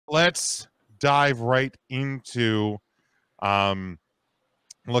let's dive right into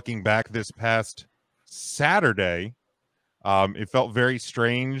looking back this past Saturday. It felt very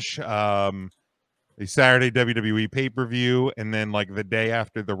strange. The Saturday WWE pay-per-view, and then like the day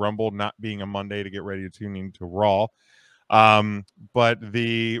after the Rumble not being a Monday to get ready to tune into Raw. But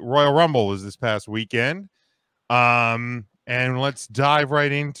the Royal Rumble was this past weekend. And let's dive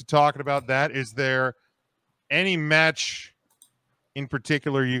right into talking about that. Is there any match in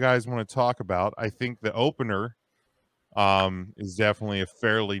particular you guys want to talk about? I think the opener is definitely a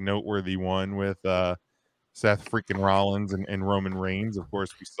fairly noteworthy one with Seth freaking Rollins and Roman Reigns. Of course,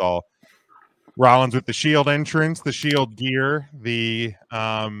 we saw Rollins with the Shield entrance, the Shield gear, the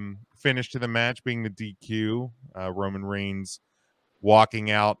finish to the match being the DQ. Roman Reigns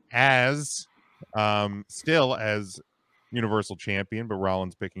walking out as still as Universal Champion, but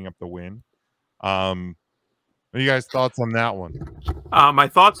Rollins picking up the win. What are you guys' thoughts on that one? My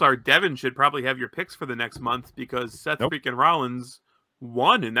thoughts are Devin should probably have your picks for the next month because Seth freaking Rollins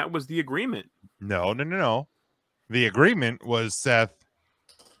won, and that was the agreement. No. The agreement was Seth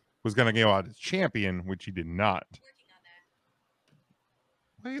was going to go out as champion, which he did not.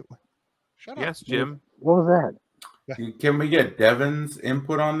 Wait, shut up. Yes, Jim. What was that? Can we get Devin's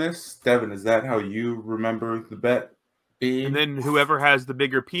input on this? Devin, is that how you remember the bet being? And then whoever has the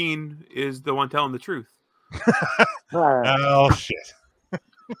bigger peen is the one telling the truth. Oh shit.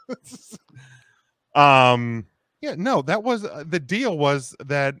 Yeah, no, that was the deal was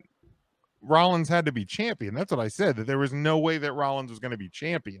that Rollins had to be champion. That's what I said, that there was no way that Rollins was going to be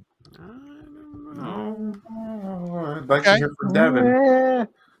champion. I don't know. I'd like to hear from Devin.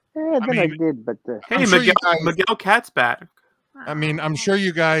 I did, but hey, Miguel Cat's back. I mean, I'm sure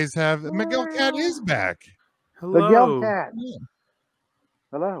you guys have. Miguel Cat is back. Hello. Miguel Cat. Yeah.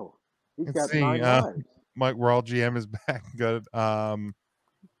 Hello. He's Let's got see, 9 lives. Mike Raw GM is back. Good. Let's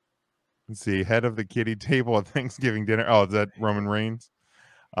see. Head of the kiddie table at Thanksgiving dinner. Oh, is that Roman Reigns?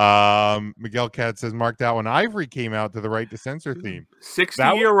 Miguel Cat says, mark that when Ivory came out to the right to censor theme.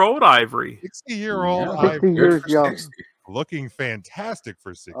 60-year-old Ivory. 60-year-old Yeah, Ivory. 60 years young. Looking fantastic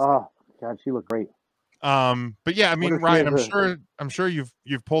for 60. Oh God, she looked great. But yeah, I mean, What if Ryan, she has I'm sure you've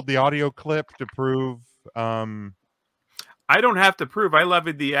pulled the audio clip to prove. I don't have to prove. I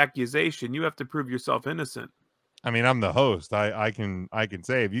levied the accusation. You have to prove yourself innocent. I mean, I'm the host. I can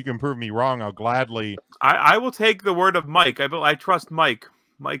say if you can prove me wrong, I'll gladly. I will take the word of Mike. I trust Mike.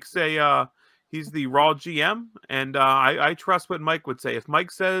 Mike say he's the Raw GM, and I trust what Mike would say. If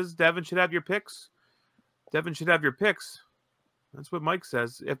Mike says Devin should have your picks, Devin should have your picks. That's what Mike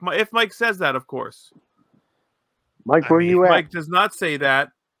says. If Mike says that, of course. Mike, where you if at? Mike does not say that,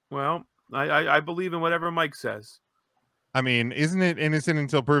 well, I believe in whatever Mike says. I mean, isn't it innocent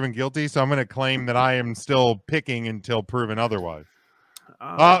until proven guilty? So I'm going to claim that I am still picking until proven otherwise.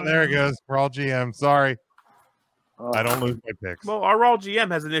 Oh, there it goes. Raw GM. Sorry. I don't lose my picks. Well, our Raw GM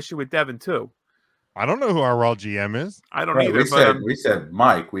has an issue with Devin, too. I don't know who our Raw GM is. I don't Right, either. we said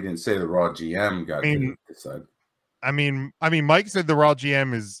Mike. We didn't say the Raw GM got to decide. I mean, Mike said the Raw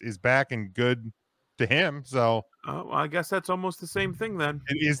GM is back and good to him. So well, I guess that's almost the same thing then.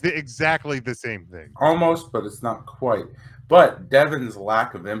 it is exactly the same thing. Almost, but it's not quite. But Devin's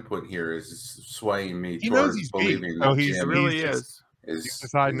lack of input here is swaying me towards believing that he really is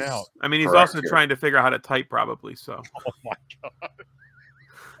deciding out. I mean, he's also trying to figure out how to type, probably. So, oh my god,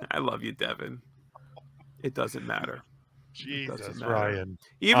 I love you, Devin. It doesn't matter. Jesus, Ryan.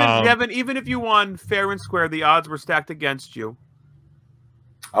 Even Devin, even if you won fair and square, the odds were stacked against you.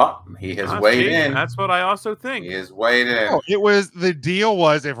 Oh, he has weighed in. That's what I also think. He has weighed in. Oh, the deal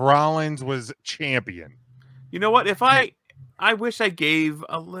was if Rollins was champion. You know what? If I wish I gave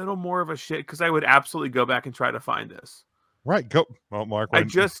a little more of a shit because I would absolutely go back and try to find this. Right. Go. Well, Mark. I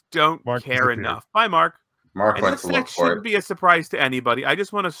just don't care enough. Bye, Mark. Mark went to look for it. Shouldn't be a surprise to anybody. I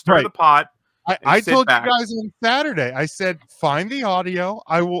just want to stir the pot. I told you guys on Saturday. I said, find the audio.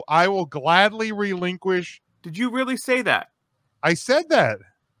 I will gladly relinquish. Did you really say that? I said that.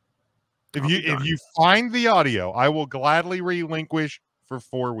 If you find the audio, I will gladly relinquish for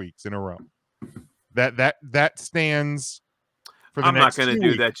 4 weeks in a row. That stands for the I'm next not going to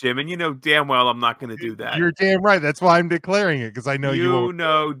do that, Jim, and you know damn well I'm not going to do that. You're damn right. That's why I'm declaring it because I know you won't.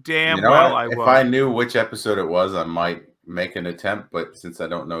 know damn well I won't. If I knew which episode it was, I might make an attempt, but since I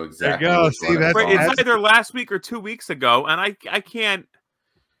don't know exactly, there you go. See, it's either last week or 2 weeks ago, and I can't.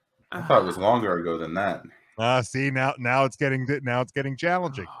 I thought it was longer ago than that. See now it's getting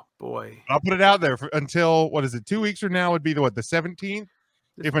challenging. Oh, boy, I'll put it out there until what is it? 2 weeks from now would be the 17th.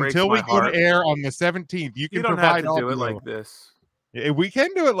 If until we go to air on the 17th, you can don't provide have to do it audio. like this. We can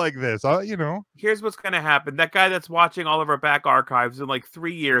do it like this. You know. Here's what's going to happen. That guy that's watching all of our back archives in like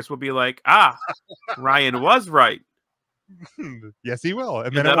 3 years will be like, Ryan was right. Yes, he will.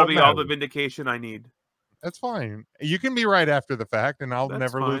 And then that'll be all the vindication I need. That's fine. You can be right after the fact, and I'll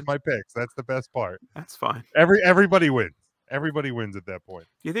never lose my picks. That's the best part. That's fine. Everybody wins. Everybody wins at that point.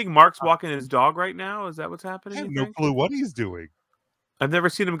 You think Mark's walking his dog right now? Is that what's happening? I have no clue what he's doing. I've never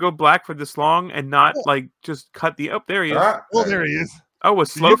seen him go black for this long and not like just cut the. Oh, there he is. Oh, there he is. Oh, a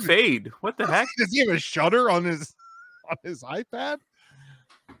slow fade. What the heck? Does he have a shutter on his iPad?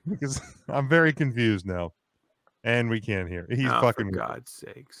 Because I'm very confused now, and we can't hear. He's fucking. For God's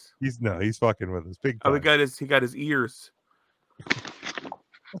sakes. He's fucking with us. Big time. Oh, he got his ears.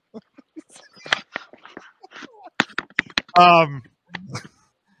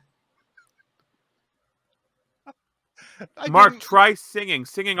 Mark, try singing.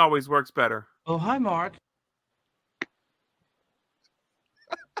 Singing always works better. Oh, hi, Mark.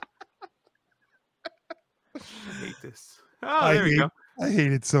 I hate this. Oh, there we go. I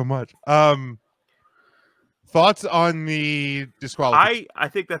hate it so much. Thoughts on the disqualification? I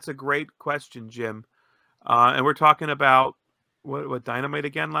think that's a great question, Jim. And we're talking about what Dynamite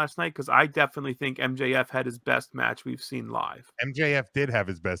again last night, because I definitely think MJF had his best match we've seen live. MJF did have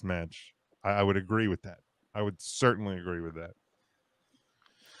his best match. I would agree with that. I would certainly agree with that.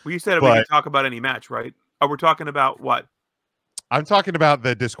 Well, you said we could talk about any match, right? Oh, we're talking about what? I'm talking about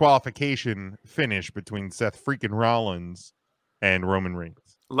the disqualification finish between Seth freaking Rollins and Roman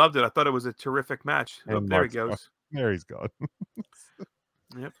Reigns. Loved it. I thought it was a terrific match. Oh, there he goes. There he's gone.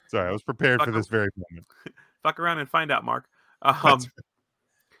 Yep. Sorry, I was prepared for this very moment. Fuck around and find out, Mark. What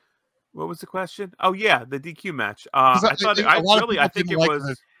was the question? Oh yeah, the DQ match. I think it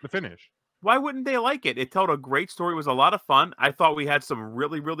was the finish. Why wouldn't they like it? It told a great story. It was a lot of fun. I thought we had some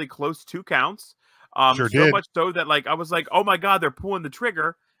really, really close 2 counts. Sure so did. much so that I was like, oh my God, they're pulling the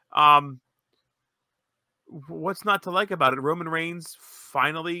trigger. What's not to like about it? Roman Reigns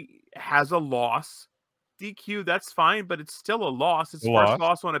finally has a loss. DQ, that's fine, but it's still a loss. It's first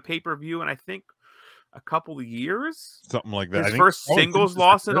loss on a pay-per-view, and I think a couple of years. Something like that. His first singles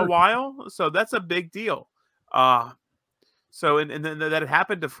loss in a while. So that's a big deal. So and then that it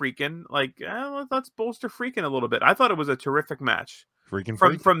happened to Freakin', let's bolster Freakin' a little bit. I thought it was a terrific match.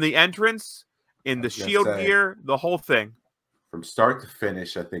 From the entrance in the Shield gear, the whole thing. From start to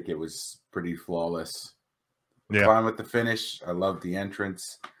finish, I think it was pretty flawless. Yeah. Fine with the finish. I loved the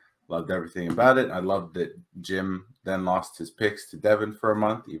entrance. Loved everything about it. I loved that Jim then lost his picks to Devin for a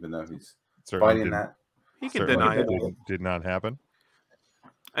month, even though he's fighting that. He can deny it. Did not happen.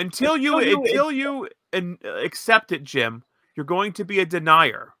 Until you accept it, Jim, you're going to be a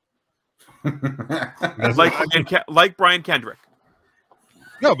denier. like Brian Kendrick.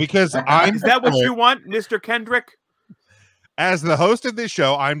 No, because Is that what you want, Mr. Kendrick? As the host of this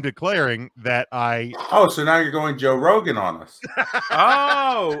show, I'm declaring that I... Oh, so now you're going Joe Rogan on us.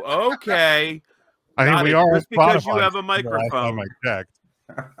 Oh, okay. I think we are. Just because you have a microphone. I checked.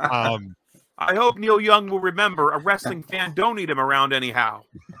 I hope Neil Young will remember a wrestling fan don't need him around anyhow.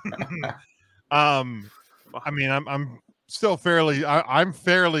 I mean, I'm still I'm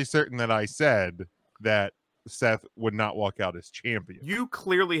fairly certain that I said that Seth would not walk out as champion. You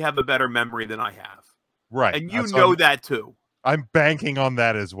clearly have a better memory than I have. Right. And you know that too. I'm banking on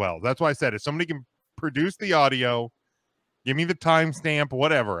that as well. That's why I said if somebody can produce the audio, give me the timestamp,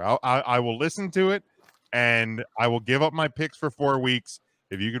 whatever. I will listen to it, and I will give up my picks for 4 weeks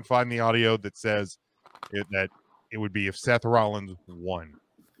if you can find the audio that says that it would be if Seth Rollins won.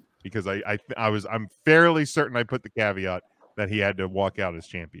 Because I'm fairly certain I put the caveat that he had to walk out as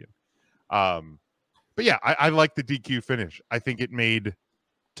champion. But yeah, I like the DQ finish. I think it made a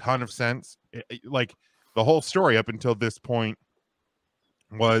ton of sense. The whole story up until this point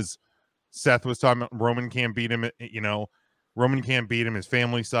was Seth was talking about Roman can't beat him. Roman can't beat him. His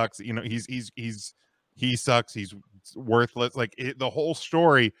family sucks. He sucks. He's worthless. The whole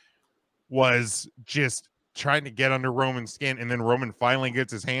story was just trying to get under Roman's skin, and then Roman finally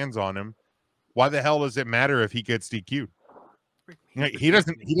gets his hands on him. Why the hell does it matter if he gets DQ'd? He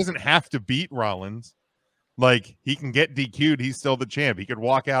doesn't have to beat Rollins. He can get DQ'd. He's still the champ. He could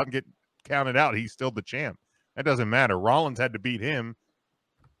walk out and get counted out. He's still the champ. That doesn't matter. Rollins had to beat him,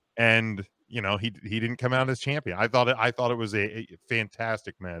 and he didn't come out as champion. I thought it was a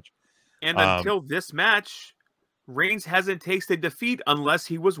fantastic match. And until this match, Reigns hasn't tasted defeat unless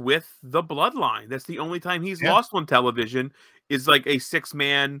he was with the Bloodline. That's the only time he's lost on television is a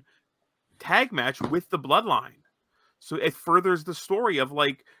 6-man tag match with the Bloodline. So it furthers the story of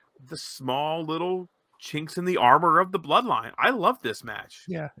the small little chinks in the armor of the bloodline. I love this match.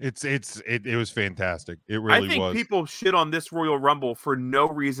 Yeah, it was fantastic. It really I think was. people shit on this Royal Rumble for no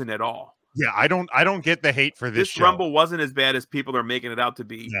reason at all. Yeah, I don't get the hate for this show. Rumble wasn't as bad as people are making it out to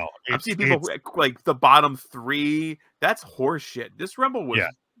be. No, I've seen people like the bottom 3. That's horseshit. This Rumble was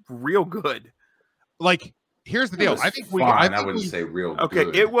real good. Like, here's the deal. I think I wouldn't say real okay,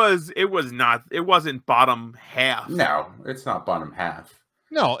 good. it wasn't bottom half. No, it's not bottom half.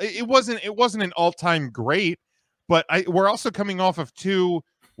 No, it wasn't an all-time great, but we're also coming off of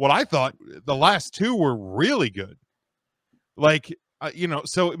what I thought the last 2 were really good. Like,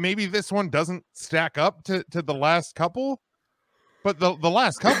 so maybe this one doesn't stack up to the last couple, but the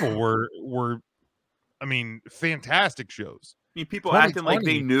last couple were I mean, fantastic shows. I mean, people acting like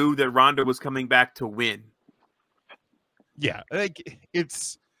they knew that Ronda was coming back to win. Yeah, like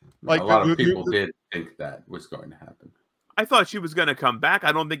it's like a lot of people did think that was going to happen. I thought she was going to come back.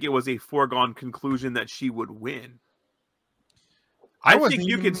 I don't think it was a foregone conclusion that she would win. I think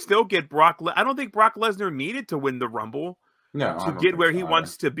you can still get Brock. I don't think Brock Lesnar needed to win the Rumble to get where he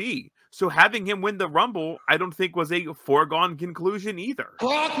wants to be. So having him win the Rumble, I don't think was a foregone conclusion either.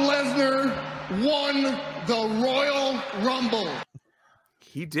 Brock Lesnar won the Royal Rumble.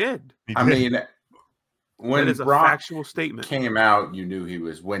 He did. I mean, when that is Brock a factual statement came out, you knew he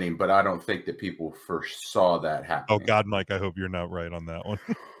was winning, but I don't think that people first saw that happen. Oh God, Mike, I hope you're not right on that one.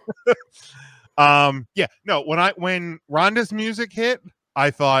 Yeah, no, when Ronda's music hit, I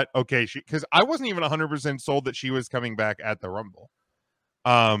thought, okay, because I wasn't even 100% sold that she was coming back at the Rumble.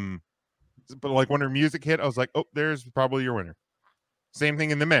 But like when her music hit, I was like, oh, there's probably your winner. Same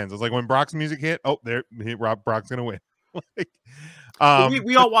thing in the men's. I was like, when Brock's music hit, oh, Brock's gonna win.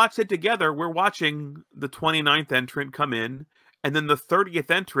 We all watched it together. We're watching the 29th entrant come in, and then the 30th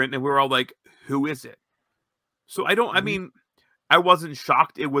entrant, and we were all like, who is it? So I mean, I wasn't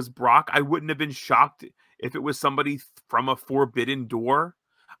shocked it was Brock. I wouldn't have been shocked if it was somebody from a Forbidden Door.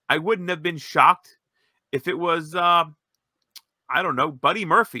 I wouldn't have been shocked if it was, I don't know, Buddy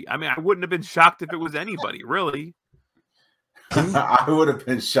Murphy. I mean, I wouldn't have been shocked if it was anybody, really. I would have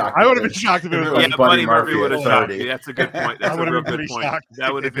been shocked. I would have been shocked if it was Buddy Murphy would have shocked me. That's a good point. That's a real good point.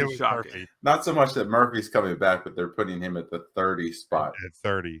 That would have been shocking. Murphy. Not so much that Murphy's coming back, but they're putting him at the 30 spot. At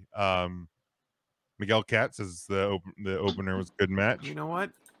 30. Miguel Katz says the opener was a good match. You know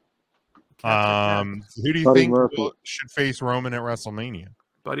what? Who do you think should face Roman at WrestleMania?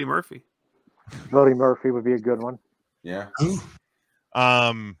 Buddy Murphy. Buddy Murphy would be a good one. Yeah.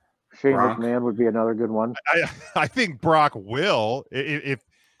 Shane McMahon would be another good one. I think Brock will if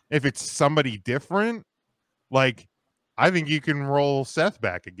it's somebody different. Like, I think you can roll Seth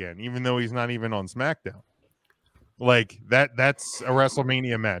back again, even though he's not even on SmackDown. Like that's a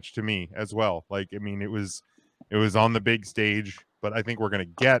WrestleMania match to me as well. Like, I mean, it was on the big stage, but I think we're gonna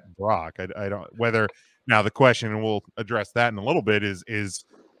get Brock. I don't whether now the question, and we'll address that in a little bit,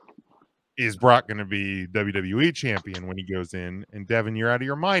 is Brock going to be WWE champion when he goes in? And Devin, you're out of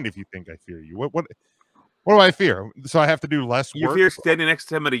your mind if you think I fear you. What do I fear? So I have to do less work? You fear standing next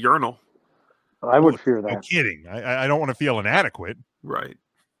to him at a urinal. I would fear that. No kidding. I don't want to feel inadequate. Right.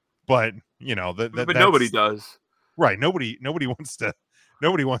 But but nobody does. Right. Nobody wants to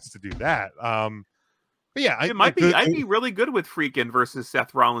do that. But yeah, I'd be really good with Freakin' versus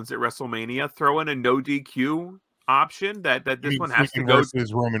Seth Rollins at WrestleMania. Throw in a no DQ option that this one has to go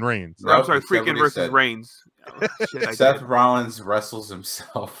versus Roman Reigns. No, I'm sorry, Freakin' versus Reigns. Oh, shit, Seth Rollins wrestles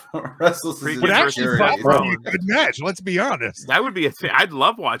himself. Would actually probably be a good match. Let's be honest. That would be a thing. I'd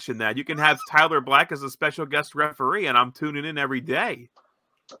love watching that. You can have Tyler Black as a special guest referee, and I'm tuning in every day.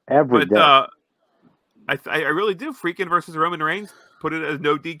 Every day. I really do. Freakin' versus Roman Reigns. Put it as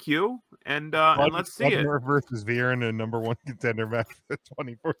no DQ, and let's see it. Versus Veer in a #1 contender match at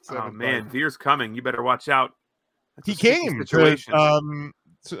 24/7. Oh man, Veer's coming. You better watch out. He came to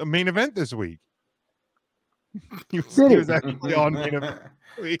a main event this week. he was actually on main event.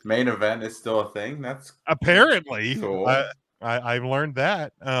 Main event is still a thing. That's apparently cool. I've learned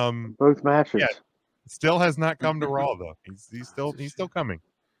that. Both matches. Yeah, still has not come to Raw though. He's still coming.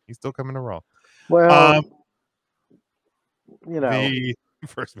 He's still coming to Raw. Well, the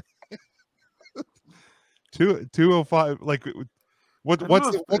first 205. Like, what's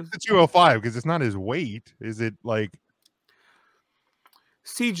the 205? Because it's not his weight. Is it like?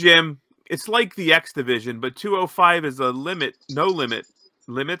 See, Jim, it's like the X division, but 205 is a limits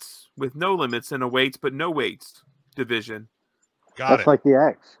with no limits, and a weights but no weights division. That's like the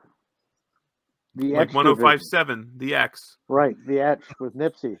X. The like 105.7, the X. Right, the X with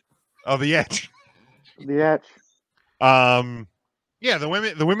Nipsey. Oh, the Etch. The Etch. Yeah,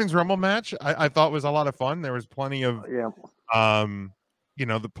 the women's Rumble match I thought was a lot of fun. There was plenty of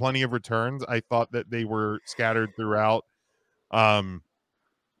the plenty of returns. I thought that they were scattered throughout the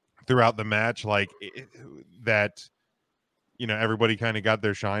match, like that. Everybody kind of got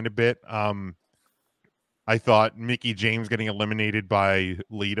their shine a bit. I thought Mickey James getting eliminated by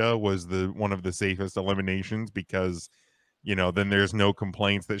Lita was one of the safest eliminations because, then there's no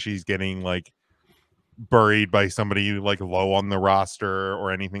complaints that she's getting like buried by somebody like low on the roster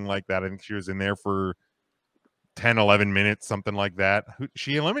or anything like that. I think she was in there for 10, 11 minutes, something like that.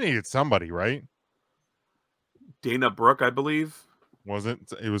 She eliminated somebody, right? Dana Brooke, I believe. Was it?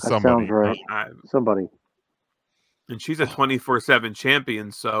 It was That somebody. sounds right. Somebody. And she's a 24/7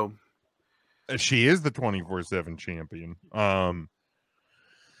 champion, so She is the 24/7 champion.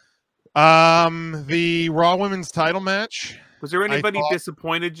 The Raw Women's title match. Was there anybody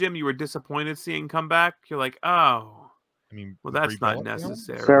disappointed, Jim? You were disappointed seeing come back? You're like, oh, I mean, well, that's not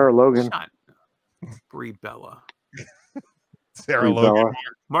necessary. Sarah Logan. Brie Bella. Sarah Brie Logan. Bella.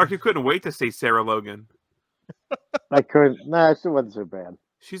 Mark, you couldn't wait to say Sarah Logan. I couldn't. Nah, it still wasn't so bad.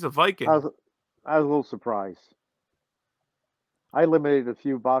 She's a Viking. I was a little surprised. I eliminated a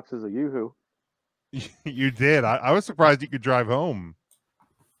few boxes of Yoo-Hoo. You did. I was surprised you could drive home.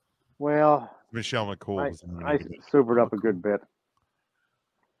 Well, Michelle McCool. I sobered up a good bit.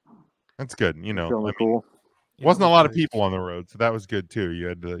 That's good. Michelle McCool. Wasn't a lot of people on the road, so that was good too. You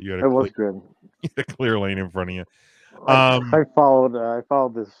had It was good. You had a clear lane in front of you. I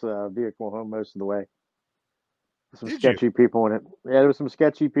followed this vehicle home most of the way. Some sketchy people in it. Yeah, there was some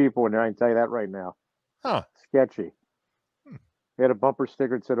sketchy people in there. I can tell you that right now. Huh? Sketchy. They had a bumper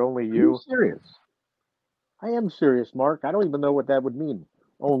sticker that said "Only you." Are you serious? I am serious, Mark. I don't even know what that would mean.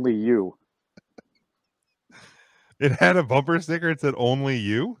 Only you. It had a bumper sticker that said "Only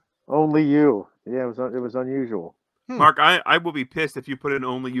you." Only you. Yeah, it was unusual. Mark, I will be pissed if you put an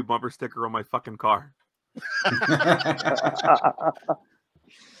 "Only you" bumper sticker on my fucking car.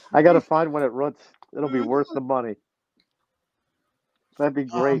 I gotta find when it runs. It'll be worth the money. That'd be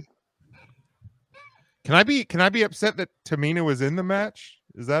great. Can I be upset that Tamina was in the match?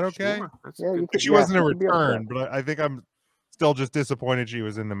 Is that okay? Sure. Yeah, She wasn't a return, but I think I'm still just disappointed she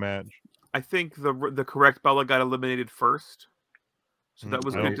was in the match. I think the correct Bella got eliminated first, so that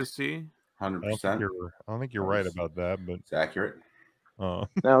was good to see. 100%. I don't think you're right about that, but it's accurate.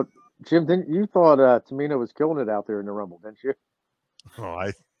 Now, Jim, you thought Tamina was killing it out there in the Rumble, didn't you? Oh,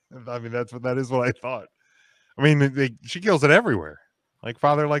 I mean that is what I thought. I mean, she kills it everywhere, like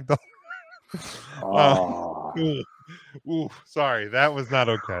father, like daughter. Ooh, sorry, that was not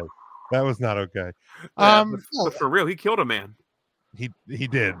okay. That was not okay. Yeah, but for real, he killed a man. He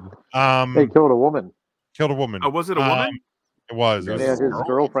did. They killed a woman. Killed a woman. Oh, was it a woman? It was. Yeah, his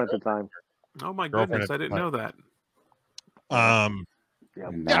girlfriend at the time. Oh my goodness, I didn't know that.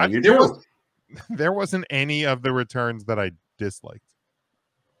 Now you do. There wasn't any of the returns that I disliked.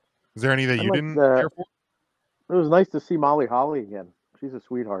 Is there any that you didn't care for? It was nice to see Molly Holly again. She's a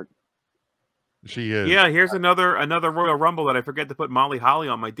sweetheart. She is. Yeah, here's another Royal Rumble that I forget to put Molly Holly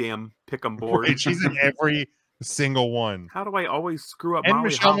on my damn pick'em board. Right, she's in every single one. How do I always screw up and Molly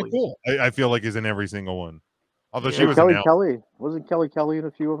Michelle Holly? McCool, I feel like is in every single one. Although she was Kelly. Wasn't Kelly in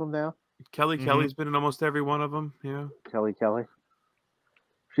a few of them now? Kelly's been in almost every one of them. Yeah. Kelly.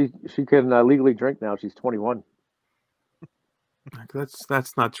 She can legally drink now. She's 21.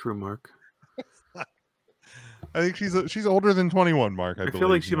 That's not true, Mark. I think she's older than 21, Mark. I feel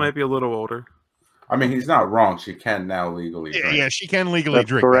like she might be a little older. I mean, he's not wrong. She can now legally drink. Yeah, she can legally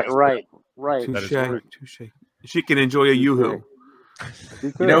drink. Correct. Right. Touche. She can enjoy a Yoo-Hoo.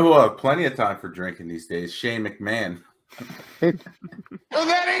 You know who have plenty of time for drinking these days? Shane McMahon. Oh,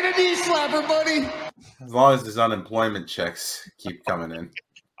 that ain't a knee slapper, buddy. As long as his unemployment checks keep coming in.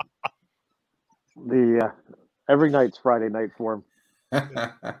 Every night's Friday night for him.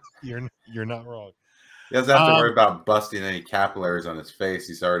 You're not wrong. He doesn't have to worry about busting any capillaries on his face.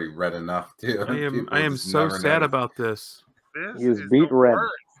 He's already red enough too. I am so sad about this. He was beat red.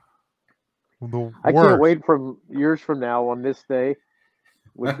 I can't wait from years from now on this day,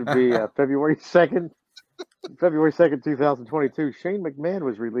 which would be February 2nd, 2022. Shane McMahon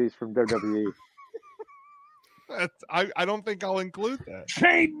was released from WWE. I don't think I'll include that.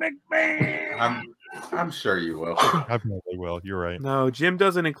 Shane McMahon. I'm sure you will. I probably will. You're right. No, Jim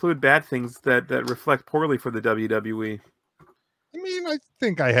doesn't include bad things that reflect poorly for the WWE. I mean, I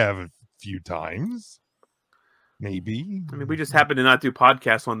think I have a few times. Maybe. I mean, we just happen to not do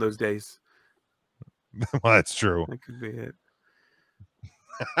podcasts on those days. Well, that's true. That could be it.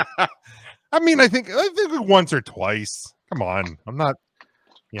 I mean, I think once or twice. Come on. I'm not.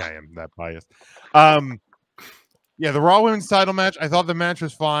 Yeah, I am that biased. Yeah, the Raw Women's title match. I thought the match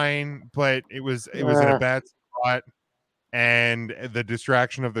was fine, but it was in a bad spot. and the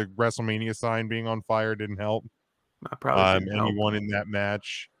distraction of the WrestleMania sign being on fire didn't help. That probably didn't help. Anyone in that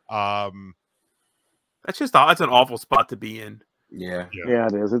match. That's an awful spot to be in. Yeah,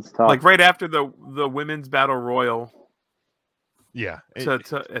 it is. It's tough. Like right after the women's battle royal. Yeah, to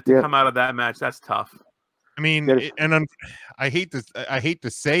come out of that match, that's tough. I mean, I hate to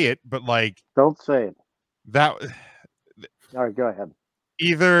say it, but like, don't say it. That. All right, go ahead.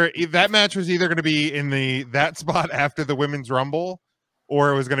 Either that match was either going to be in that spot after the women's rumble,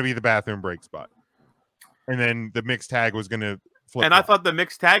 or it was going to be the bathroom break spot, and then the mixed tag was going to flip. And I thought the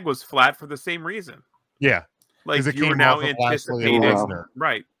mixed tag was flat for the same reason. Yeah, like you were now anticipating.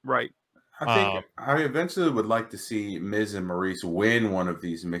 Right. I think I eventually would like to see Miz and Maurice win one of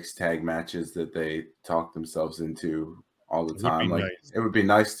these mixed tag matches that they talk themselves into all the time. Like it would be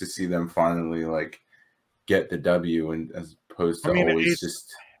nice to see them finally like get the W, and as opposed to always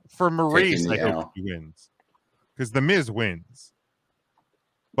just for Maurice. I hope he wins because the Miz wins,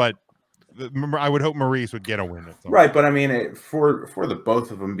 but I would hope Maurice would get a win. Right, but I mean for the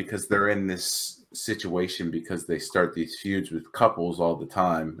both of them because they're in this situation because they start these feuds with couples all the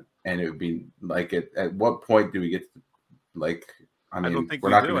time. And it would be like, at what point do we get to, like? I mean, don't think we're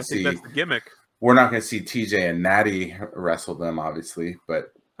not going to see. That's the gimmick. We're not going to see TJ and Natty wrestle them, obviously.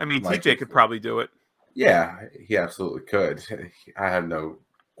 But I mean, like, TJ could probably do it. Yeah, he absolutely could. I have no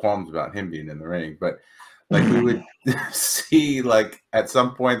qualms about him being in the ring. But like, we would see like at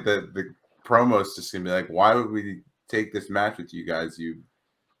some point the promos just going to be like, why would we take this match with you guys? You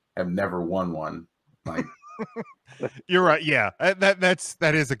have never won one. Like. You're right. Yeah,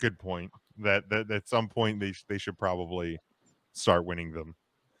 that is a good point. That at some point they should probably start winning them,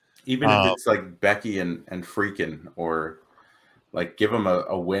 even if it's like Becky and Freakin', or like give them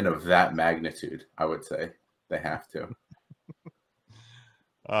a win of that magnitude. I would say they have to.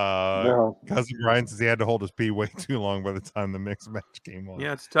 Cousin Brian says he had to hold his pee way too long by the time the mixed match came on.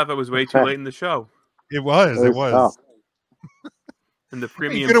 Yeah, it's tough. It was way too late in the show. It was. And the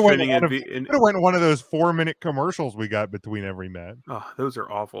premium could have went one of those 4-minute commercials we got between every match. Oh, those are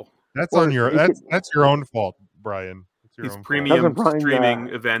awful. That's that's your own fault, Brian. These premium streaming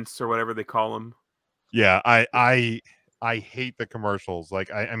events or whatever they call them. Yeah, I hate the commercials. Like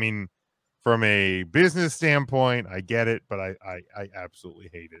I mean, from a business standpoint, I get it, but I absolutely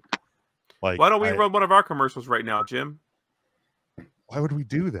hate it. Like, why don't we run one of our commercials right now, Jim? Why would we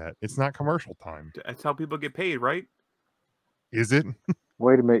do that? It's not commercial time. That's how people get paid, right? Is it?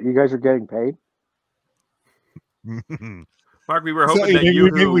 Wait a minute. You guys are getting paid? Mark, we were hoping that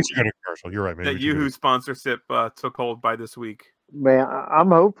maybe we should go to commercial. You're right. That Yoo-Hoo sponsorship took hold by this week. Man,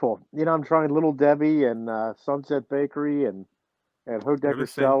 I'm hopeful. You know, I'm trying Little Debbie and Sunset Bakery and Hodecker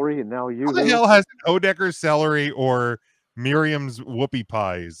Celery, and now Yoo-Hoo. Who the hell has Hodecker Celery or Miriam's Whoopie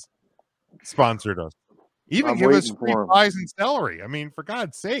Pies sponsored us? Even give us free pies and celery. I mean, for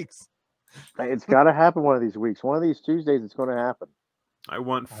God's sakes. It's got to happen one of these weeks. One of these Tuesdays, it's going to happen. I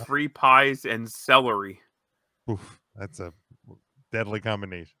want free pies and celery. Oof, that's a deadly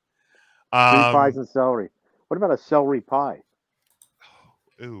combination. Free pies and celery. What about a celery pie?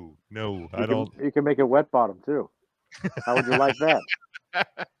 Ooh, no, I don't. You can make it wet bottom too. How would you like that?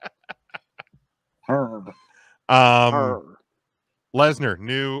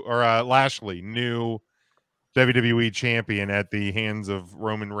 Lesnar, Lashley, new WWE champion at the hands of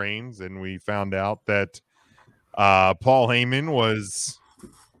Roman Reigns, and we found out that Paul Heyman was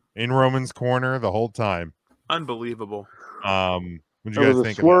in Roman's corner the whole time. Unbelievable. What did you guys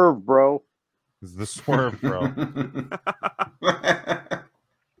think? Swerve, bro. It was the swerve, bro.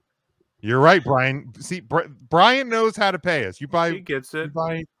 You're right, Brian. See, Brian knows how to pay us. He gets it. You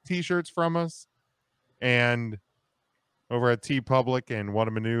buy T-shirts from us, and over at TeePublic and What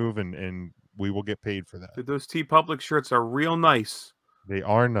a Maneuver, and we will get paid for that. Dude, those TeePublic shirts are real nice. They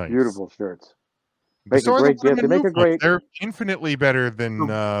are nice. Beautiful shirts. Make a great gift. They make a great. They're infinitely better than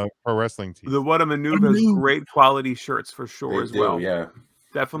pro wrestling tees. The What a Maneuver has great quality shirts for sure as well. Yeah,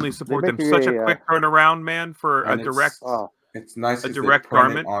 definitely support them. Such a quick turnaround, man, for a direct. It's nice. A direct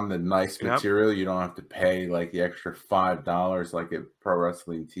garment on the nice material. You don't have to pay like the extra $5 like at Pro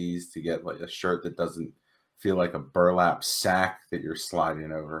Wrestling Tees to get like a shirt that doesn't feel like a burlap sack that you're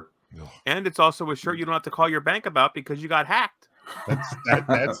sliding over. And it's also a shirt you don't have to call your bank about because you got hacked.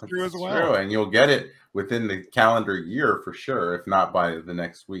 That's true as well. True, and you'll get it within the calendar year for sure, if not by the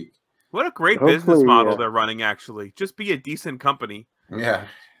next week. What a great business model they're running, actually. Just be a decent company. Yeah.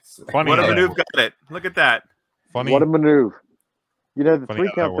 What a Maneuver got it. Look at that. Funny. What a Maneuver. You know, the 3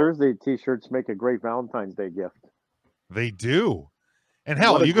 Count Thursday T-shirts make a great Valentine's Day gift. They do. And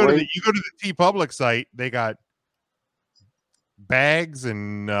hell, you go to the TeePublic site, they got bags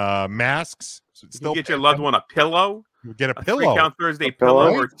and masks. So you get your loved one a pillow. You get a A pillow, 3 Count Thursday A pillow?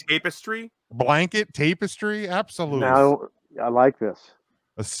 pillow or tapestry. blanket, tapestry. Absolutely. Now, I like this.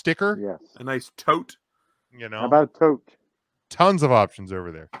 A sticker. Yes. A nice tote. You know, How about a tote? tons of options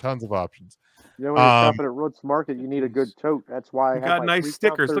over there. Tons of options. You know, when you're shopping at Roots Market, you need a good tote. That's why I You have got my nice 3 Count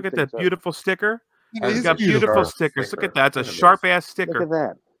stickers. Look at Thursday that tote. beautiful sticker. It That is You got beautiful. beautiful Sharp stickers. Look sticker. at that. It's a Look at sharp this. ass Look sticker. at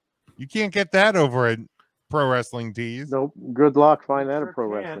that. You can't get that over at Pro Wrestling Tees. Nope. Good luck finding that Sure at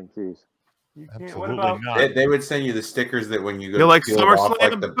Pro can't. Wrestling Tees. You can't. What Absolutely about? not. They would send you the stickers that when you go You're to like peel it off, like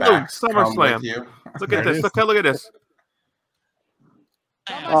SummerSlam? the Boom, backs come SummerSlam. with you. Look There at it this. is. Look at this.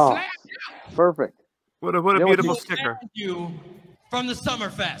 Oh, perfect. What a You know what beautiful you- sticker. You from the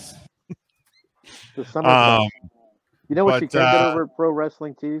Summerfest. The summer. You know what but, you can get over at Pro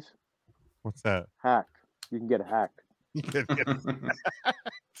Wrestling Tees? What's that? Hack. You can get hacked. You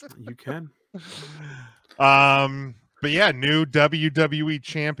can. But yeah, new WWE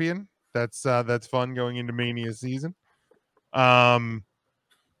champion. That's fun going into Mania season.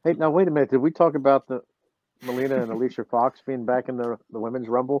 Hey, now wait a minute. Did we talk about the Melina and Alicia Fox being back in the Women's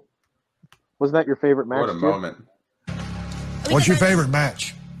Rumble? Wasn't that your favorite match? What a Jim? moment. What's your favorite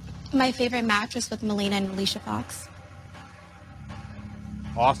match? My favorite match was with Melina and Alicia Fox.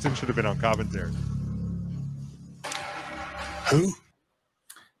 Austin should have been on commentary. Who?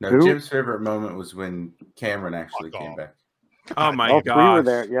 No, Who? Jim's favorite moment was when Cameron actually Fuck came off. back. Oh my Oh, god. we were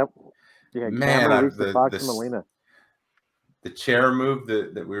there. Yep. Yeah, Man, Cameron, I- Alicia Fox, and Melina. The chair move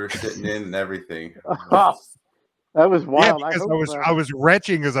that we were sitting in and everything. That was wild. Yeah, because I hope, I was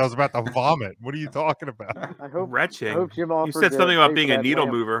retching because I was about to vomit. What are you talking about? I hope Retching. I hope Jim You offered said to something pay about for being a that needle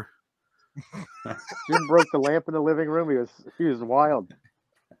lamp. mover. Jim broke the lamp in the living room. He was wild.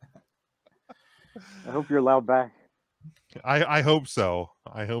 I hope you're allowed back. I hope so.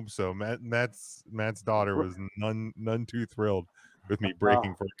 I hope so. Matt's daughter was none too thrilled with me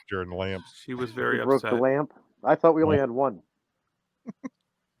breaking furniture and lamps. She was He very broke upset. the lamp. I thought we only had one.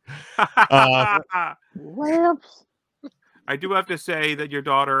 Lamps. I do have to say that your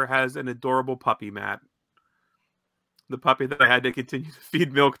daughter has an adorable puppy, Matt. The puppy that I had to continue to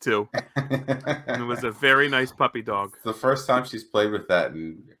feed milk to. And it was a very nice puppy dog. It's the first time she's played with that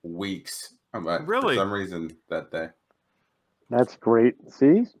in weeks. Really? For some reason that day. That's great.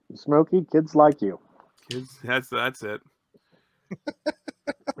 See, Smokey, kids like you. Kids, that's it.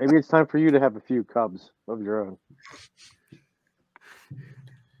 Maybe it's time for you to have a few cubs of your own.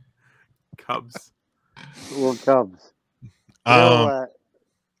 Cubs. Little cubs. You know,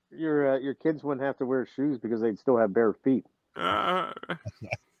 your kids wouldn't have to wear shoes because they'd still have bare feet. That's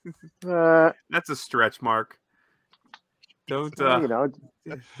a stretch, Mark. Don't. you know,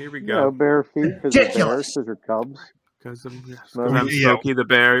 Here we you know, go. bare feet because they're bears, because they're cubs. Because I'm Smokey. Smokey the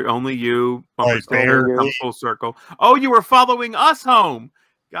Bear. Only you. Bumper Right, sticker, Bear. come full circle. Oh, you were following us home.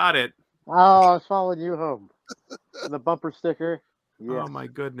 Got it. Oh, I was following you home. And the bumper sticker. Yes. Oh my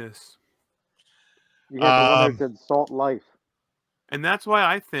goodness. You got the one that said Salt Life. And that's why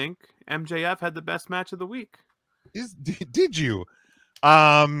I think MJF had the best match of the week. Did you?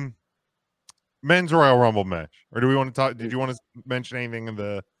 Men's Royal Rumble match, or do we want to talk? Did you want to mention anything in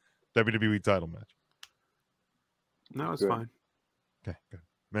the WWE title match? No, it's Good. fine. Okay, good.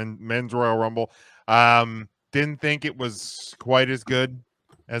 Men's Royal Rumble. Didn't think it was quite as good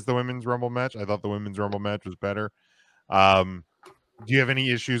as the Women's Rumble match. I thought the Women's Rumble match was better. Do you have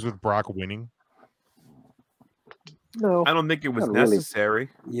any issues with Brock winning? No. I don't think it was Not really. necessary.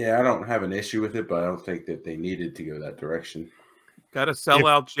 Yeah, I don't have an issue with it, but I don't think that they needed to go that direction. Got to sell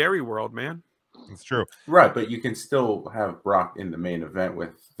out Jerry World, man. It's true. Right, but you can still have Brock in the main event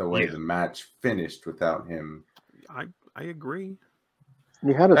with the way Yeah. the match finished without him. I agree.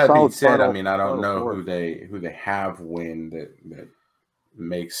 You had a That being solid said, final, I mean, I don't final know four. who they have win that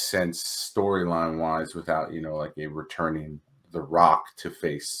makes sense storyline wise without, you know, like a returning The Rock to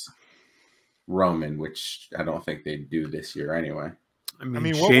face Roman, which I don't think they'd do this year anyway. I mean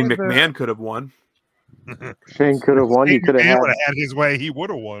mean, what Shane was the- McMahon could have won. Shane could have won. You could have Man had. would have had his way. He would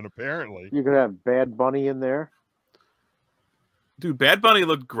have won, apparently. You could have Bad Bunny in there. Dude, Bad Bunny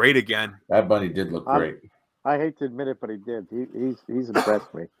looked great again. That Bunny did look great. I hate to admit it, but he did. He's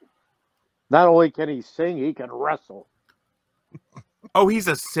impressed me. Not only can he sing, he can wrestle. Oh, he's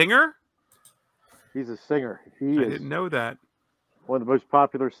a singer? He's a singer. He I is didn't know that. one of the most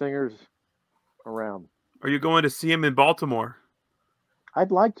popular singers around. Are you going to see him in Baltimore?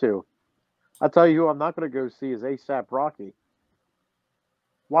 I'd like to. I'll tell you who I'm not going to go see is ASAP Rocky.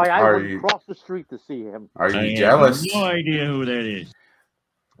 Why I Are wouldn't you- cross the street to see him. Are I you have jealous? no idea who that is.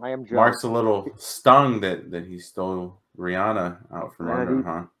 I am jealous. Mark's a little stung that he stole Rihanna out from Yeah, under him, he-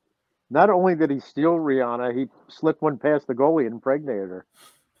 huh? Not only did he steal Rihanna, he slipped one past the goalie and impregnated her.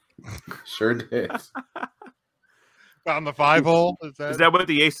 Sure did. On the 5 hole? Is that what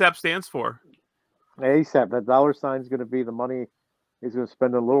the ASAP stands for? ASAP. That dollar sign's going to be the money he's going to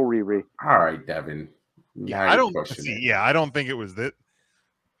spend on little Riri. All right, Devin. Yeah, I don't see. Yeah, I don't think it was that.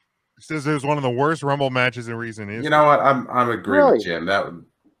 It says it was one of the worst Rumble matches in recent history. You know what? I'm agree with Jim. That would.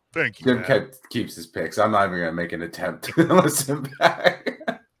 Thank you. Jim keeps his picks. I'm not even going to make an attempt to listen back.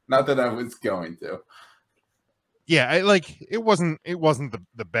 Not that I was going to. Yeah, it wasn't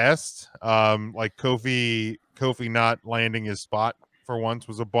the best. Like Kofi not landing his spot for once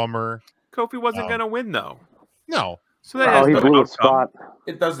was a bummer. Kofi wasn't going to win though. No. So that he blew a spot.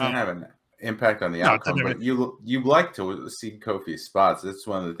 It doesn't have an impact on the outcome, but you like to see Kofi's spots. That's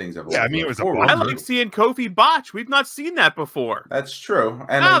one of the things I've. Yeah, I mean, it was. I like seeing Kofi botch. We've not seen that before. That's true.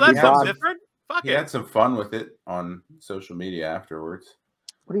 And that's different. Fuck he it. had some fun with it on social media afterwards.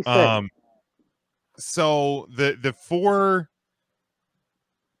 What do you say? So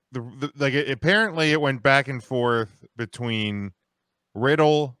apparently it went back and forth between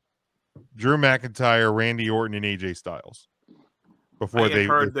Riddle, Drew McIntyre, Randy Orton, and AJ Styles before they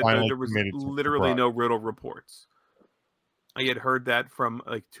heard that finally there was literally no Riddle reports. I had heard that from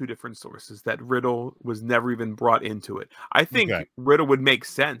like 2 different sources that Riddle was never even brought into it. I think Riddle would make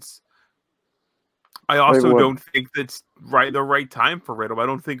sense. I also don't think that's the right time for Riddle. I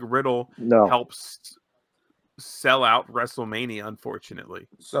don't think Riddle helps sell out WrestleMania, unfortunately.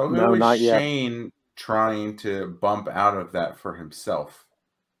 So who is Shane trying to bump out of that for himself?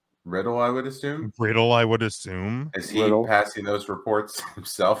 Riddle, I would assume. Riddle, I would assume. Is he passing those reports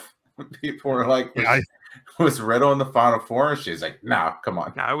himself? People are like, was Riddle in the Final Four? And she's like, no, come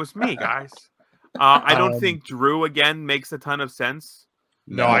on. No, it was me, guys. I don't think Drew again makes a ton of sense.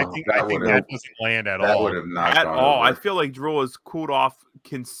 No, I think that doesn't land at all. Would have not at all. Over. I feel like Drew has cooled off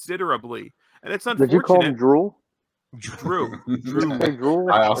considerably, and it's unfortunate. Did you call him Drew? Drew.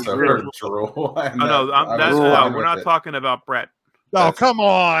 I also heard Drew. No, we're not talking about Brett. Oh, come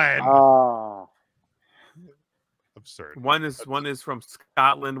on! Absurd. One is from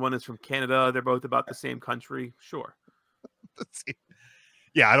Scotland. One is from Canada. They're both about the same country. Sure.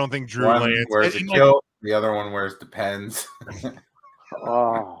 Yeah, I don't think Drew one lands. Wears a kilt. The other one wears Depends.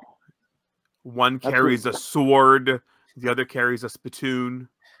 One carries a sword. The other carries a spittoon.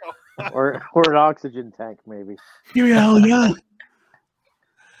 or an oxygen tank, maybe. Hell yeah.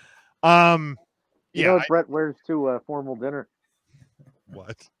 You know what Brett wears to a formal dinner?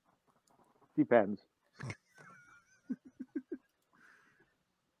 What? Depends.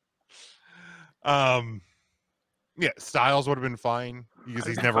 Yeah, Styles would have been fine because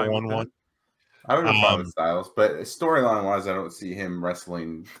he's never won one. I would have fun with Styles, but storyline wise, I don't see him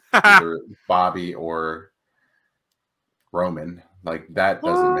wrestling either Bobby or Roman. Like that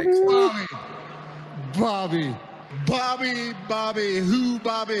doesn't make sense. Bobby.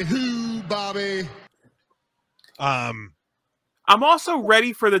 I'm also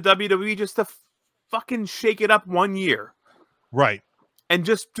ready for the WWE just to fucking shake it up one year. Right. And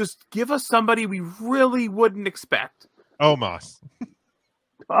just give us somebody we really wouldn't expect. Omos.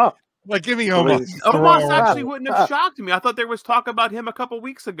 Like, give me Omos. Omos actually wouldn't have shocked me. I thought there was talk about him a couple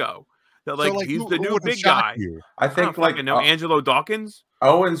weeks ago. That he's the new big guy. I think Angelo Dawkins.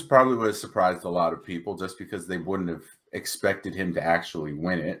 Owens probably would have surprised a lot of people just because they wouldn't have expected him to actually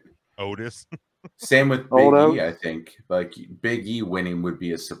win it. Otis. Same with Big E, I think. Like Big E winning would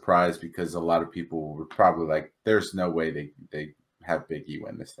be a surprise because a lot of people were probably like, "There's no way they have Big E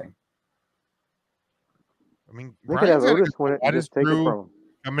win this thing." I mean, they could have Otis win it and just take it from him.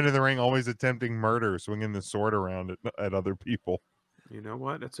 Come into the ring always attempting murder, swinging the sword around at other people. You know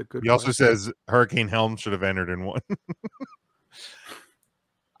what? That's a good. He also says Hurricane Helm should have entered in one.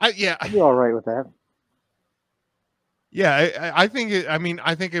 I'd be all right with that. Yeah, I think it. I mean,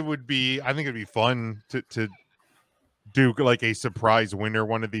 I think it'd be fun to do like a surprise winner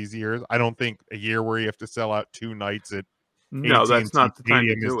one of these years. I don't think a year where you have to sell out 2 nights at that's not the time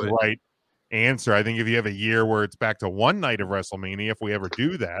to do is the right answer. I think if you have a year where it's back to 1 night of WrestleMania, if we ever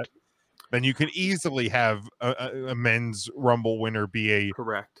do that, then you can easily have a men's Rumble winner be a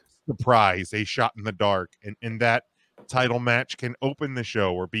surprise, a shot in the dark, and that title match can open the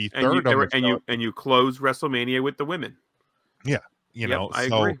show or be third on the show. And you close WrestleMania with the women. Yeah, you know, I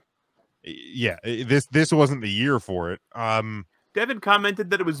agree. Yeah, this wasn't the year for it. Devin commented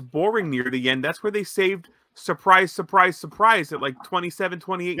that it was boring near the end. That's where they saved surprise at like 27,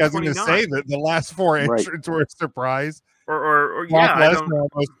 28, I was 29. going to say that the last 4 entrants were a surprise. Or Lesnar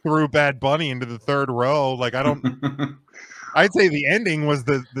almost threw Bad Bunny into the 3rd row. Like, I don't. I'd say the ending was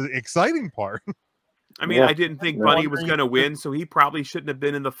the exciting part. I mean, I didn't think Bunny was going to win, so he probably shouldn't have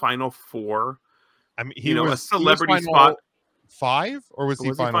been in the final 4. I mean, he was a celebrity spot. 5, or was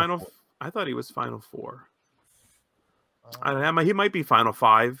he final? I thought he was final 4. I don't know. He might be Final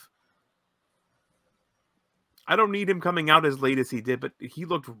 5. I don't need him coming out as late as he did, but he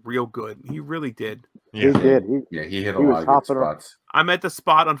looked real good. He really did. Yeah. He did. He hit a lot of good spots. I'm at the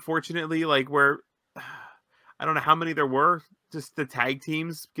spot, unfortunately, like where I don't know how many there were. Just the tag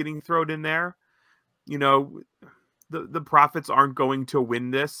teams getting thrown in there. You know, the Profits aren't going to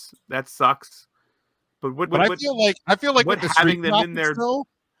win this. That sucks. But I feel like with the having Street them in there, though,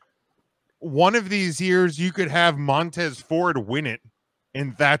 one of these years you could have Montez Ford win it,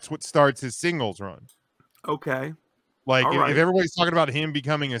 and that's what starts his singles run. Okay. Like right. if everybody's talking about him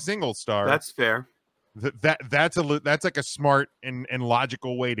becoming a single star, that's fair. That's like a smart and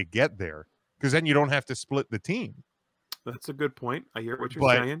logical way to get there, because then you don't have to split the team. That's a good point. I hear what you're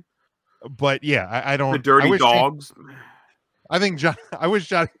saying. But yeah, I don't. The Dirty Dogs. I wish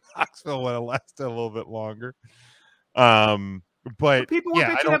Johnny Knoxville would have lasted a little bit longer. But people were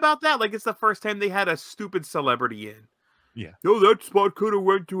bitching about that. Like it's the first time they had a stupid celebrity in. Yeah. No, that spot could have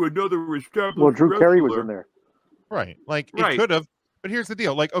went to another established. Well, Drew wrestler. Carey was in there. Right. Like it could have. But here's the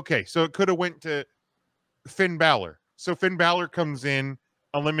deal. Like, okay, so it could have went to Finn Balor. So Finn Balor comes in,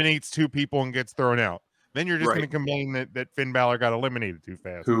 eliminates 2 people, and gets thrown out. Then you're just going to complain that Finn Balor got eliminated too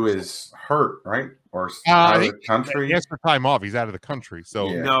fast. Who is hurt, right? Or out of the country? He has for time off. He's out of the country. So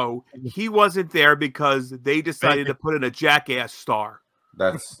no, he wasn't there because they decided to put in a Jackass star.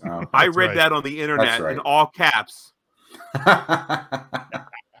 That's I read that on the internet in all caps. So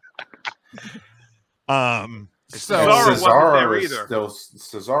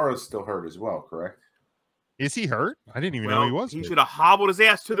Cesaro's still hurt as well, correct? Is he hurt? I didn't even know he was. He should have hobbled his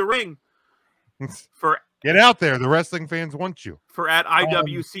ass to the ring. Get out there. The wrestling fans want you. For at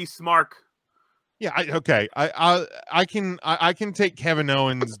IWC Smark. Yeah, I can take Kevin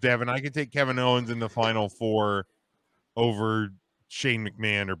Owens, Devin. I can take Kevin Owens in the Final 4 over Shane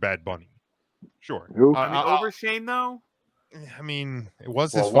McMahon or Bad Bunny. Sure. Over Shane though? I mean, it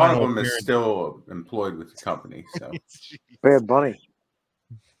was his one final of them is still employed with the company. So Bad Bunny.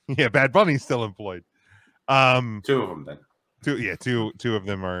 Yeah, Bad Bunny's still employed. 2 of them then. Two of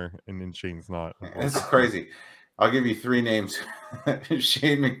them are, and then Shane's not. It's crazy. I'll give you 3 names: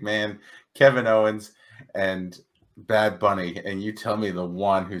 Shane McMahon, Kevin Owens, and Bad Bunny, and you tell me the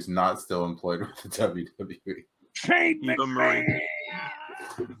one who's not still employed with the WWE. Shane McMahon.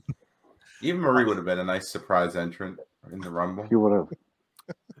 Eva Marie would have been a nice surprise entrant in the Rumble. You would have.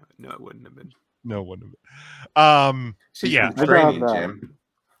 No, it wouldn't have been. No, it wouldn't have been. She's training, Jim.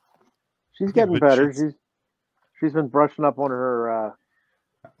 She's getting better. She's been brushing up on her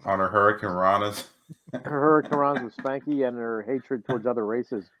Hurricane Ranas. Her Hurricane Ranas with Spanky, and her hatred towards other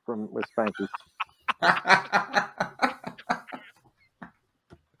races with Spanky.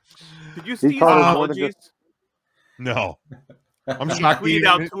 Did you see his apologies? No. I'm shocked. He tweeted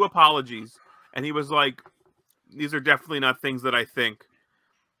out 2 apologies, and he was like, "These are definitely not things that I think."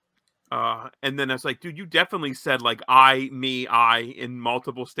 And then I was like, "Dude, you definitely said like I in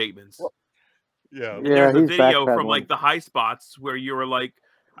multiple statements." Yeah. And there's a video from like the high spots where you were like,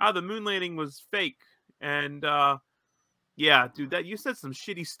 the moon landing was fake," and yeah, dude, that you said some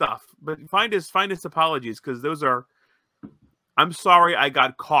shitty stuff. But find his apologies, because those are. I'm sorry, I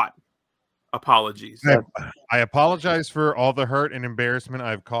got caught. Apologies. I apologize for all the hurt and embarrassment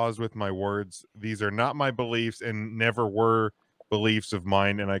I've caused with my words. These are not my beliefs and never were beliefs of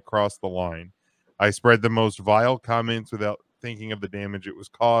mine, and I crossed the line. I spread the most vile comments without thinking of the damage it was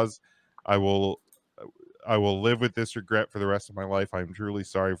caused. I will live with this regret for the rest of my life. I am truly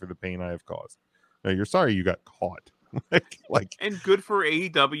sorry for the pain I have caused. No, you're sorry you got caught. like and good for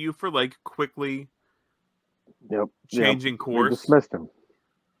AEW for like quickly changing course. They dismissed him.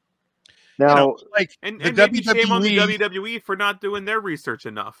 Now, and maybe shame on the WWE for not doing their research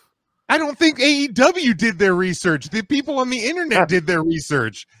enough. I don't think AEW did their research. The people on the internet did their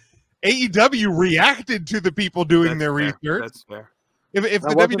research. AEW reacted to the people doing their research. That's fair. If the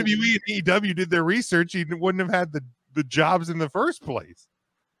WWE and AEW did their research, you wouldn't have had the jobs in the first place.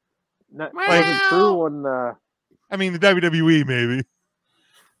 That wasn't true on. I mean, the WWE maybe.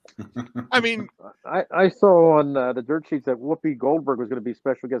 I mean, I saw on the dirt sheets that Whoopi Goldberg was going to be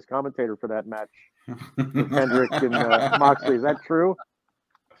special guest commentator for that match with Hendrick and Moxley. Is that true?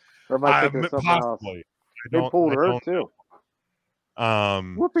 Or am I thinking of something possibly. Else? They pulled her too.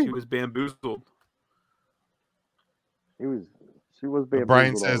 Whoopi. She was bamboozled. She was bamboozled.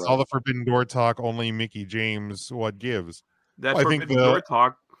 Brian says all the Forbidden Door talk, only Mickey James. What gives? That Forbidden Door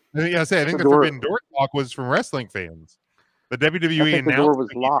talk. I think the Forbidden Door talk was from wrestling fans. The WWE announced the door was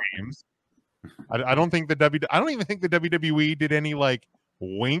locked. I don't think I don't even think the WWE did any like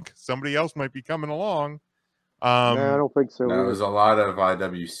wink. Somebody else might be coming along. No, I don't think so. No, there's a lot of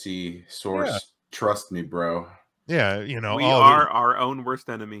IWC source. Yeah. Trust me, bro. Yeah, you know, we are our own worst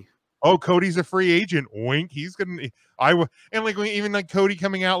enemy. Oh, Cody's a free agent. Wink. He's gonna. And like even like Cody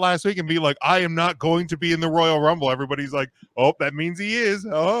coming out last week and be like, I am not going to be in the Royal Rumble. Everybody's like, oh, that means he is.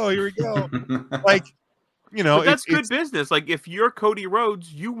 Oh, here we go. Like, you know, but that's good business. Like if you're Cody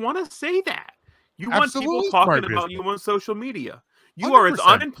Rhodes, you want to say that. You want people talking about you on social media. You 100%. Are as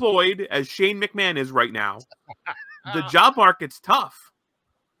unemployed as Shane McMahon is right now. The job market's tough.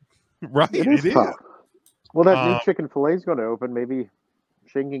 Right, it is tough. Well, that new chicken fillet is going to open. Maybe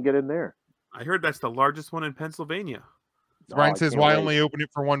Shane can get in there. I heard that's the largest one in Pennsylvania. Brian says, why only open it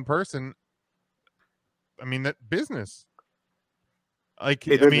for one person? I mean, that business. Like,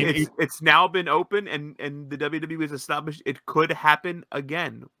 it's now been open and the WWE has established it could happen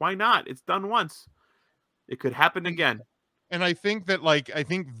again. Why not? It's done once. It could happen again. And I think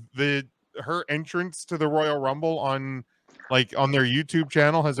that, her entrance to the Royal Rumble on their YouTube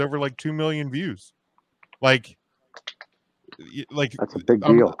channel has over 2 million views. Like that's a big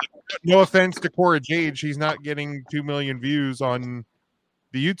deal. No offense to Cora Jade, she's not getting 2 million views on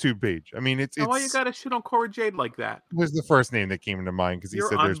the YouTube page. I mean, it's why you gotta shit on Cora Jade like that? It was the first name that came into mind because he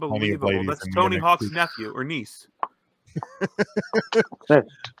said there's plenty of ladies. That's Tony Hawk's nephew or niece.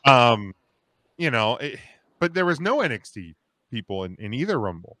 You know, but there was no NXT people in either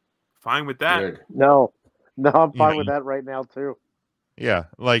Rumble. Fine with that. Good. No, I'm fine with that right now too. Yeah,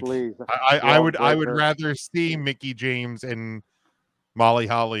 like please. I would rather see Mickie James and Molly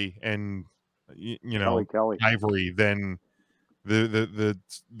Holly and Kelly. Ivory than the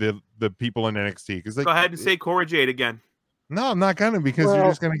people in NXT. Because go ahead and say Cora Jade again. No, I'm not gonna because you're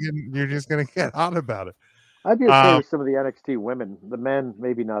just gonna get hot about it. I'd be okay with some of the NXT women. The men,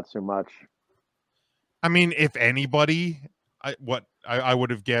 maybe not so much. I mean, if anybody, I would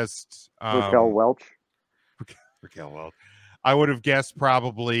have guessed Raquel Welch. Raquel Welch. I would have guessed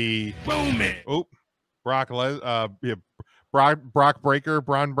probably Bowman. Oh, Brock Breaker,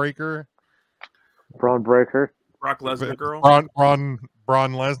 Braun Breaker. Braun Breaker. Brock Lesnar girl. Braun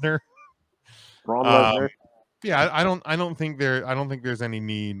Lesnar. Braun Lesnar. Yeah, I don't think there's any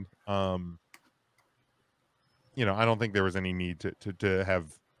need. I don't think there was any need to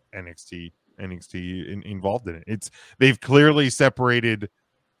have NXT involved in it. They've clearly separated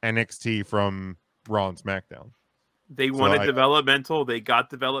NXT from Raw and SmackDown. They wanted developmental. They got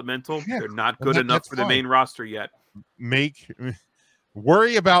developmental. Yeah, they're not good enough for the main roster yet.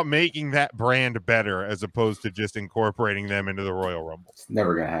 Worry about making that brand better as opposed to just incorporating them into the Royal Rumble. It's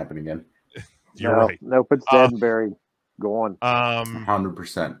never going to happen again. You're right. Nope, it's dead and buried. Go on.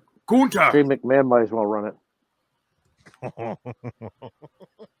 100%. Gunter. Shane McMahon might as well run it.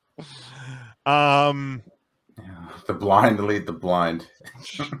 The blind lead the blind.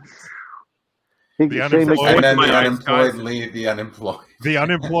 The unemployed, and then the unemployed lead the unemployed. The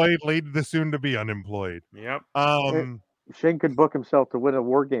unemployed lead the soon to be unemployed. Yep. Shane could book himself to win a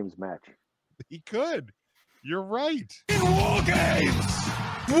War Games match. He could. You're right. War Games!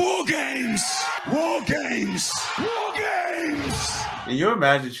 War Games! War Games! War Games! Can you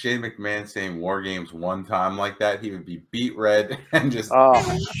imagine Shane McMahon saying War Games one time like that? He would be beat red and just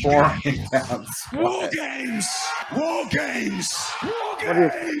pouring down sweat. War Games! War Games! War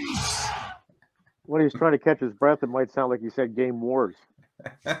Games! When he's trying to catch his breath, it might sound like he said Game Wars.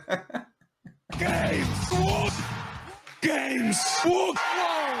 Games! War Games! War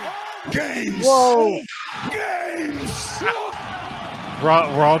Games! Whoa! Games!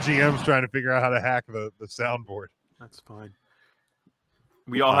 Raw GM's trying to figure out how to hack the soundboard. That's fine.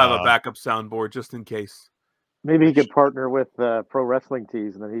 We all have a backup soundboard just in case. Maybe he could partner with Pro Wrestling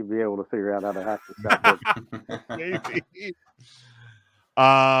Tees, and then he'd be able to figure out how to hack the soundboard. Maybe.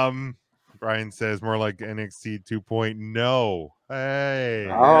 Brian says more like NXT 2.0. Hey.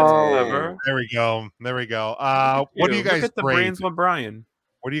 Oh. There we go. What do you guys look at the brains on Brian?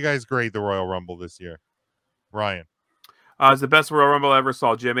 What do you guys grade the Royal Rumble this year? Ryan. It's the best Royal Rumble I ever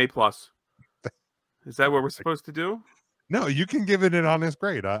saw. GMA Plus. Is that what we're supposed to do? No, you can give it an honest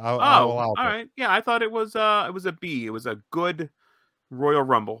grade. I'll all right. Yeah, I thought it was a B. It was a good Royal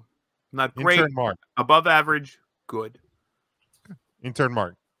Rumble. Not great. Intern Mark. Above average. Good. Intern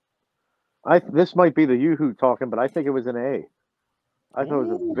Mark. This might be the Yoo-Hoo talking, but I think it was an A. I thought it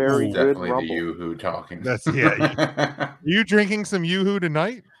was a very good Rumble. Definitely the Yoo-Hoo talking. That's You drinking some Yoo-Hoo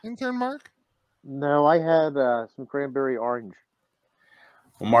tonight, Intern Mark? No, I had some cranberry orange.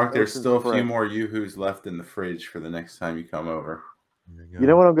 Well, Mark, there's still a few more Yoo-Hoos left in the fridge for the next time you come over. You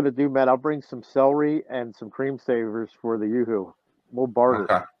know what I'm going to do, Matt? I'll bring some celery and some cream savers for the Yoo-Hoo. We'll barter.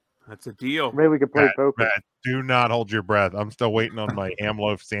 Okay. That's a deal. Maybe we could play poker. Matt, do not hold your breath. I'm still waiting on my ham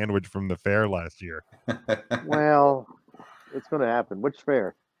loaf sandwich from the fair last year. Well, it's going to happen. Which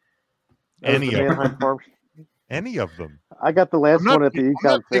fair? Any of them. Any of them. I got the last one at the I'm Econ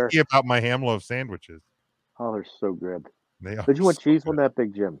not Fair. picky about my ham loaf sandwiches. Oh, they're so good. They are Did you want so cheese good. one that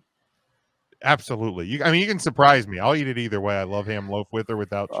big, Jim? Absolutely. You can surprise me. I'll eat it either way. I love ham loaf with or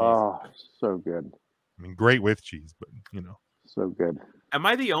without cheese. Oh, so good. I mean, great with cheese, but So good. Am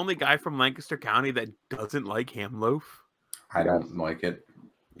I the only guy from Lancaster County that doesn't like ham loaf? I don't like it.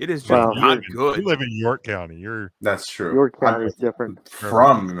 It is just Well, not good. You live in York County. That's true. York County is different.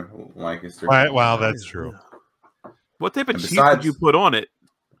 From Lancaster. Right, well, that's true. What type of And cheese would you put on it?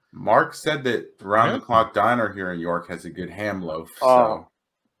 Mark said that Round the Clock Diner here in York has a good ham loaf. Oh,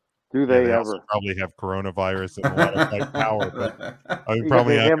 do they they ever? also probably have coronavirus and a lot of fight power, but I'm You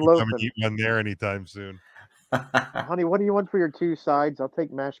probably get the not ham going to loaf come and and- eat one there anytime soon. Honey, what do you want for your 2 sides? I'll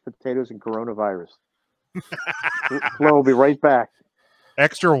take mashed potatoes and coronavirus. Flo will be right back.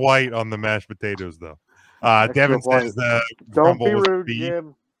 Extra white on the mashed potatoes, though. Extra Devin white. says the Don't Rumble be was rude, beef.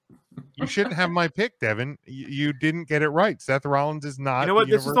 Jim. You shouldn't have my pick, Devin. You didn't get it right. Seth Rollins is not. You know what?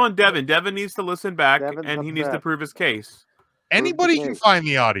 This is on Devin. Devin needs to listen back, Devin's and he needs to upset. prove his case. Anybody can find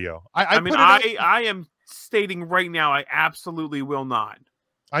the audio. I mean, put it up- I am stating right now, I absolutely will not.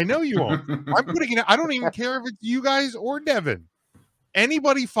 I know you won't. I'm putting it. I don't even care if it's you guys or Devin.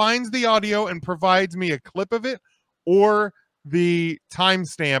 Anybody finds the audio and provides me a clip of it or the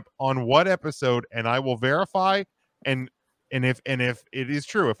timestamp on what episode, and I will verify. And if it is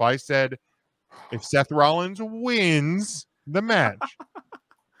true, if I said if Seth Rollins wins the match,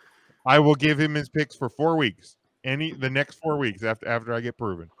 I will give him his picks for 4 weeks. The next 4 weeks after I get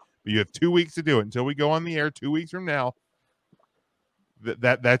proven. But you have 2 weeks to do it until we go on the air 2 weeks from now.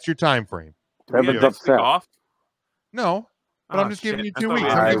 That's your time frame. Do we have Devin's next week upset. off? No, but Oh, I'm just giving you shit. 2 I thought weeks. we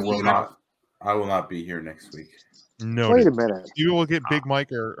I'm had- giving you- I will not be here next week. No. Wait a minute. You will get Big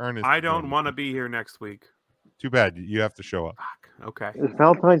Mike or Ernest. I don't want to be here next week. Too bad. You have to show up. Fuck. Okay. Is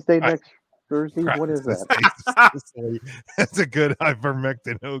Valentine's Day I- next Thursday? What is that? That's a good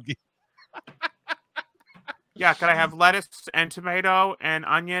ivermectin hoagie. Yeah, can I have lettuce and tomato and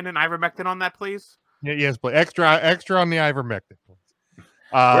onion and ivermectin on that, please? Yeah, yes, but extra on the ivermectin.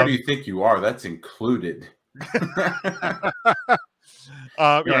 Where do you think you are? That's included.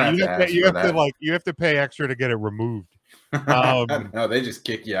 You have to pay extra to get it removed. No, they just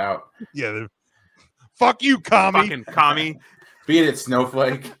kick you out. Yeah, fuck you, commie. Fucking commie. Beat it,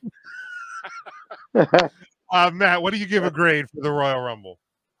 Snowflake. Matt, what do you give a grade for the Royal Rumble?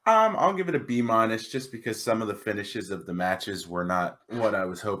 I'll give it a B- just because some of the finishes of the matches were not what I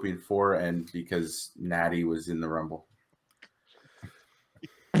was hoping for, and because Natty was in the Rumble.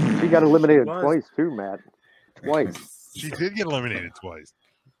 She got eliminated twice too, Matt. Twice. She did get eliminated twice.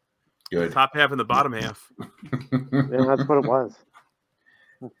 Good. Top half and the bottom half. Yeah, that's what it was.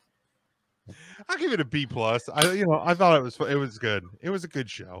 I'll give it a B+. I thought it was good. It was a good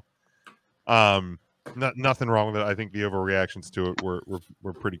show. Nothing wrong with it. I think the overreactions to it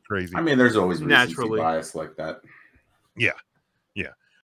were pretty crazy. I mean, there's always Naturally bias like that. Yeah.